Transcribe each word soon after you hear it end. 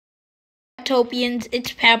Papatopians,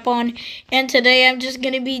 it's Papon, and today I'm just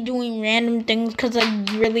gonna be doing random things because I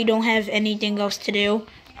really don't have anything else to do.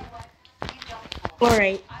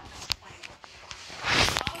 Alright.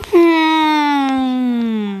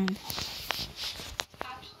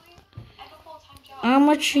 I'm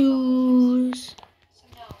gonna choose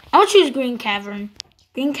Green Cavern.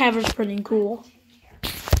 Green Cavern's pretty cool.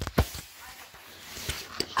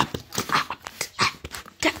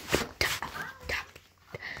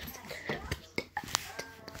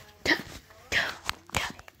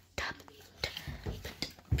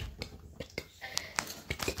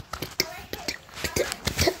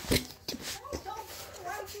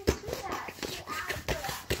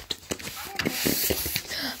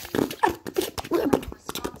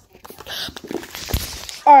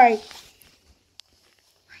 Alright.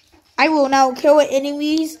 I will now kill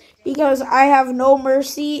enemies because I have no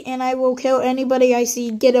mercy and I will kill anybody I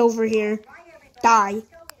see. Get over here. Die.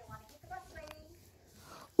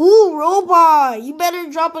 Ooh, robot. You better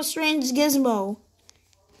drop a strange gizmo.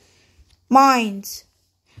 Mines.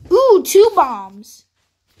 Ooh, 2 bombs.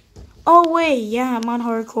 Oh, wait. Yeah, I'm on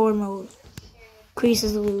hardcore mode.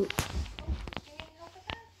 Increases the loot.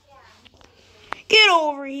 Get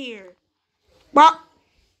over here. Bop.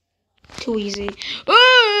 Too easy.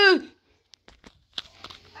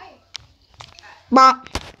 Bop.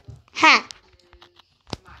 Ha.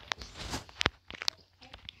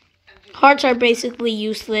 Hearts are basically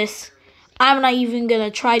useless. I'm not even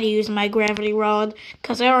gonna try to use my gravity rod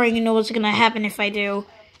because I already know what's gonna happen if I do.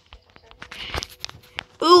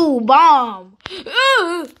 Ooh, bomb.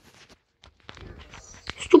 Ooh.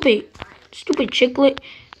 Stupid chicklet.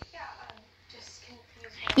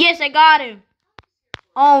 Yes, I got him.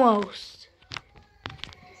 Almost.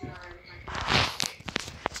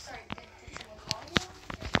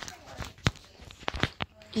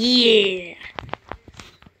 Yeah.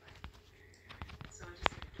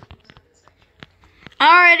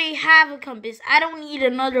 I already have a compass. I don't need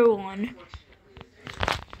another one.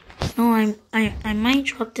 No, I might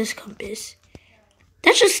drop this compass.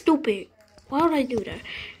 That's just stupid. Why would I do that?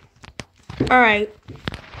 Alright.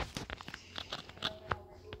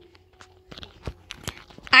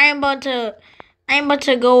 I'm about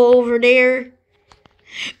to go over there.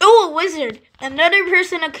 Oh, a wizard. Another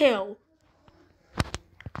person to kill.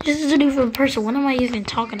 This is a different person. What am I even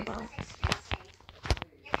talking about? You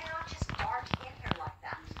cannot just barge in here like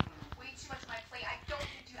that. Way too much on my plate. I don't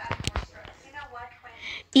need to add more stress. You know what?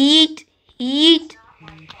 Eat.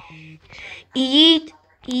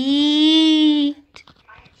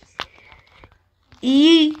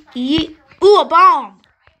 Ooh, a bomb.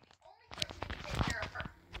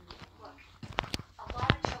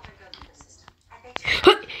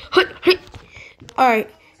 Alright.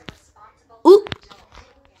 Oop.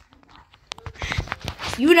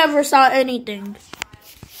 You never saw anything.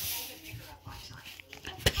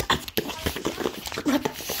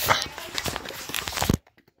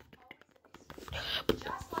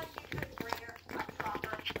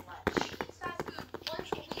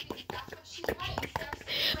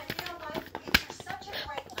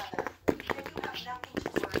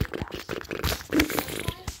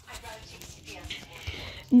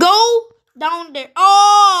 Go down there.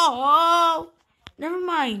 Oh, never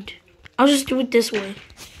mind. I'll just do it this way.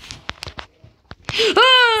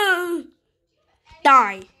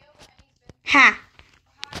 Die. Ha.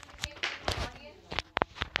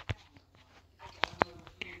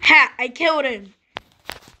 Ha, I killed him.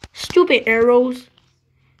 Stupid arrows.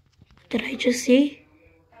 Did I just see?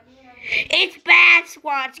 It's bad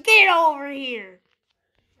squats. Get over here.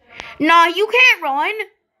 Nah, you can't run.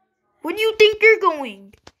 Where do you think you're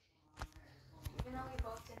going?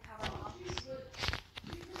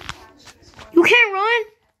 You can't run?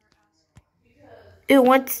 Ew,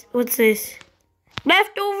 what's this?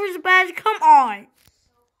 Leftovers badge? Come on.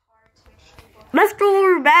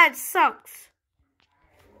 Leftover badge sucks.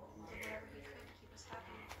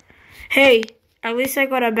 Hey, at least I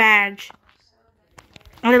got a badge.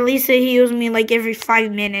 And at least it heals me like every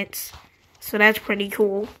 5 minutes. So that's pretty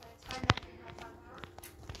cool.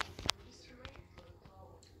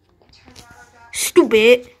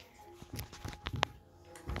 Stupid.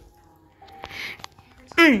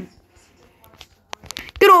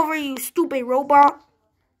 Get over, you stupid robot.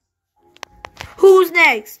 Who's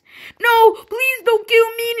next? No, please don't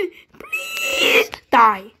kill me. Please.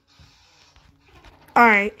 Die.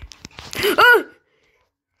 Alright.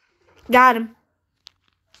 Got him.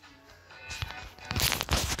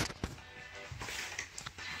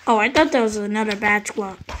 Oh, I thought that was another bad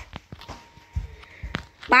squad.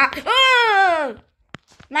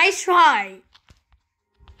 Nice try.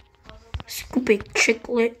 Stupid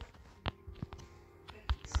chicklet.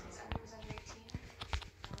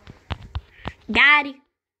 Gotti.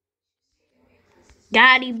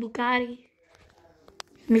 Gotti, Bugatti.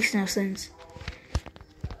 Makes no sense.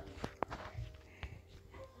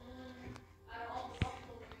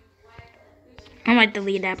 I might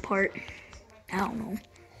delete that part. I don't know.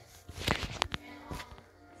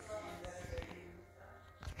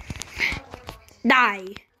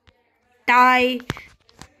 Die. Die.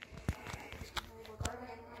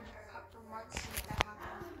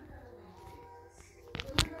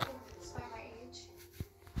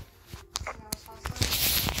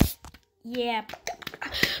 Yeah.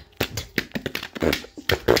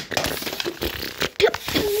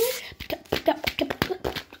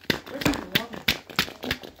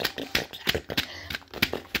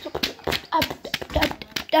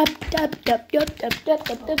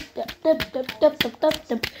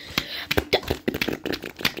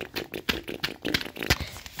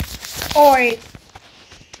 Alright.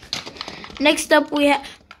 Next up we have...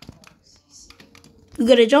 You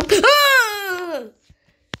gotta jump.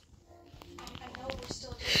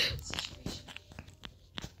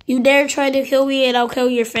 You dare try to kill me and I'll kill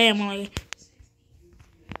your family.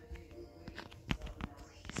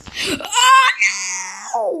 Oh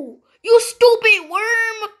no! You stupid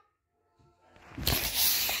worm!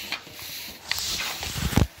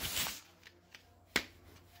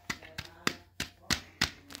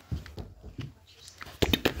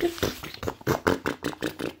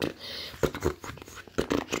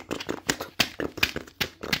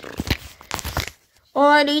 All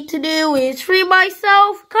I need to do is free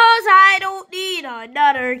myself, cause I don't need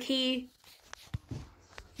another key.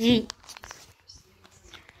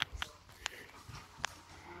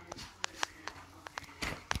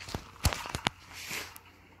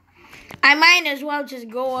 I might as well just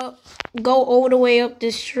go all the way up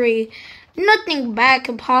this tree. Nothing bad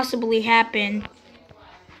could possibly happen.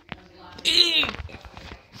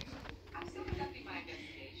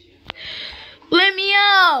 Let me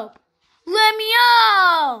up! Let me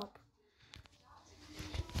up!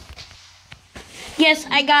 Yes,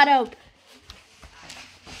 I got up.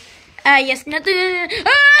 Yes, nothing.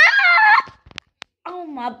 Ah! Oh,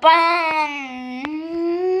 my bum.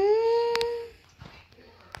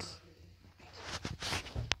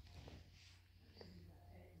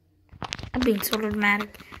 I'm being so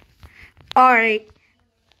dramatic. Alright.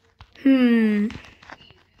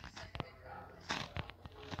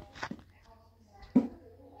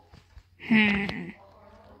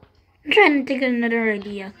 I'm trying to think of another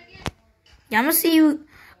idea. Yeah, I'm gonna see you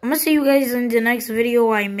guys in the next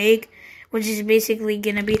video I make, which is basically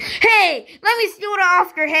gonna be, hey, let me steal it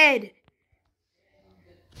off your head.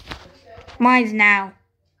 Mine's now.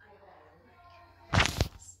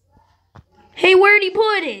 Hey, where'd he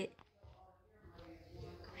put it?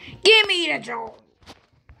 Give me the drone.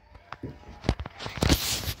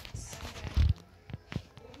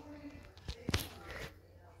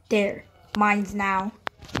 There. Mine's now.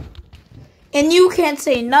 And you can't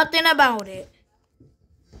say nothing about it.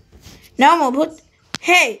 Now I'm gonna put...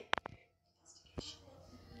 Hey!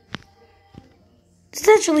 This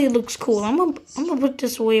actually looks cool. I'm gonna put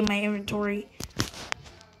this away in my inventory.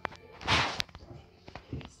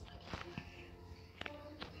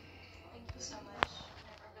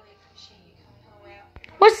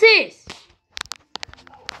 What's this?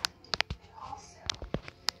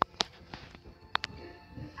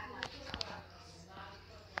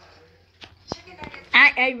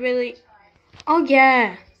 I really... Oh,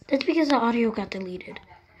 yeah. That's because the audio got deleted.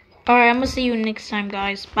 Alright, I'm gonna see you next time,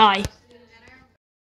 guys. Bye.